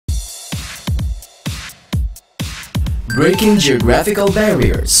Breaking geographical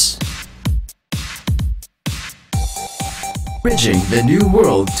barriers. Bridging the new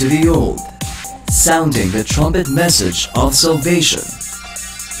world to the old. Sounding the trumpet message of salvation.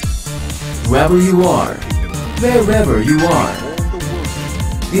 Wherever you are, wherever you are,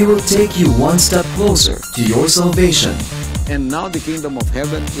 we will take you one step closer to your salvation. And now the kingdom of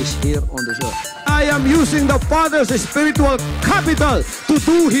heaven is here on this earth. I am using the Father's spiritual capital to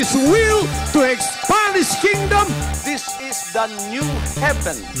do His will, to expand His kingdom. This is the new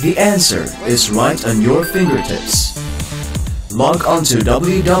heaven. The answer is right on your fingertips. Log on to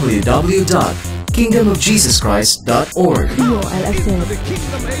www.kingdomofjesuschrist.org.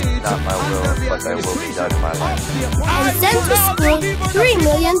 Not my will, but thy will be done in my life. And send to school 3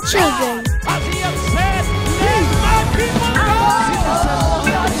 million children.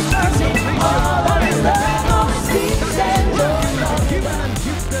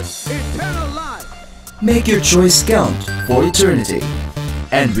 Make your choice count for eternity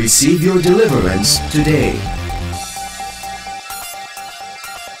and receive your deliverance today.